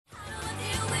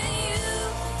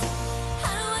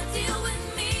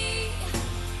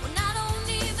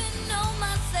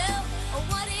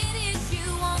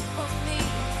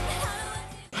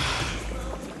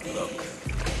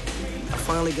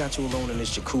finally got you alone in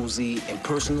this jacuzzi, and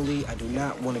personally, I do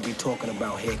not want to be talking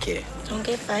about hair care. Don't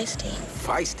get feisty.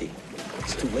 Feisty?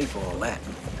 It's too late for all that.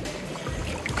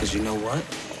 Because you know what?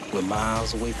 We're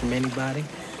miles away from anybody,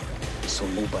 so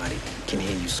nobody can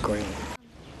hear you scream.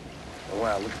 Oh,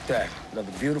 wow, look at that.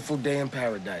 Another beautiful day in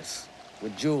paradise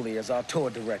with Julie as our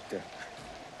tour director.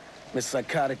 Miss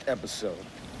Psychotic episode.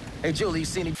 Hey, Julie, you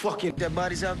see any fucking dead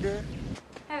bodies out there?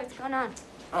 Hey, what's going on?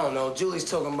 I don't know. Julie's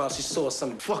talking about she saw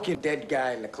some fucking dead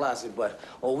guy in the closet, but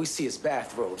all we see is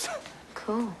bathrobes.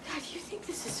 Cool. God, you think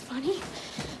this is funny?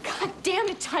 God damn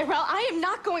it, Tyrell. I am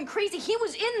not going crazy. He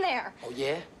was in there. Oh,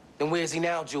 yeah? Then where's he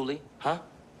now, Julie? Huh?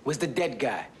 Where's the dead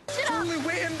guy? Julie,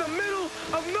 we're in the middle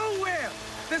of nowhere.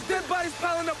 There's dead bodies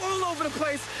piling up all over the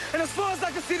place, and as far as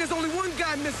I can see, there's only one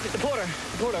guy missing. The porter,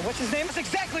 what's his name? That's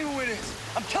exactly who it is.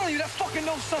 I'm telling you, that fucking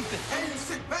knows something. Hey, you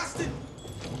sick bastard!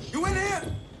 You in here?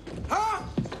 Huh?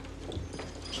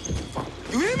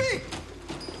 You hear me?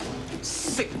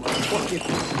 Sick motherfucker.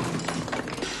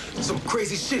 Some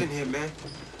crazy shit in here, man.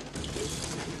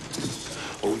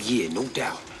 Oh, yeah, no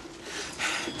doubt.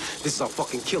 This is our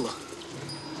fucking killer.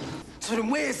 So then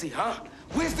where is he, huh?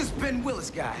 Where's this Ben Willis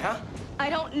guy, huh? I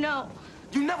don't know.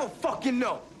 You never fucking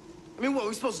know. I mean, what,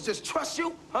 we supposed to just trust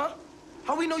you, huh?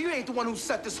 How we know you ain't the one who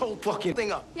set this whole fucking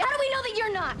thing up? How do we know that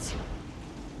you're not?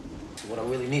 What I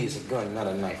really need is a gun, not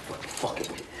a knife, but fuck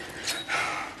it.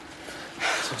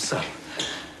 So what's up?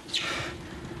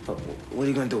 What are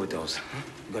you gonna do with those? Huh?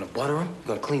 You gonna butter them? You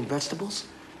gonna clean vegetables?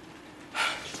 I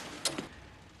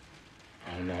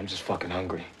don't know, I'm just fucking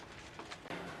hungry.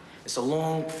 It's a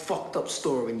long, fucked up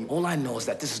story, and all I know is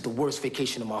that this is the worst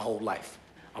vacation of my whole life.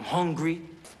 I'm hungry,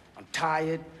 I'm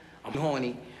tired, I'm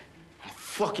horny, I'm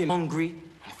fucking hungry,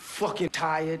 I'm fucking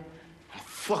tired, I'm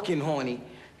fucking horny,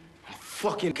 I'm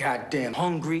fucking goddamn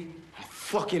hungry, I'm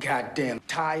fucking goddamn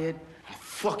tired, I'm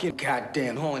fucking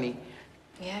goddamn horny.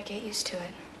 Yeah, get used to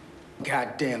it.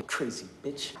 Goddamn crazy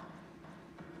bitch.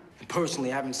 And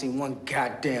personally, I haven't seen one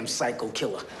goddamn psycho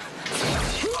killer.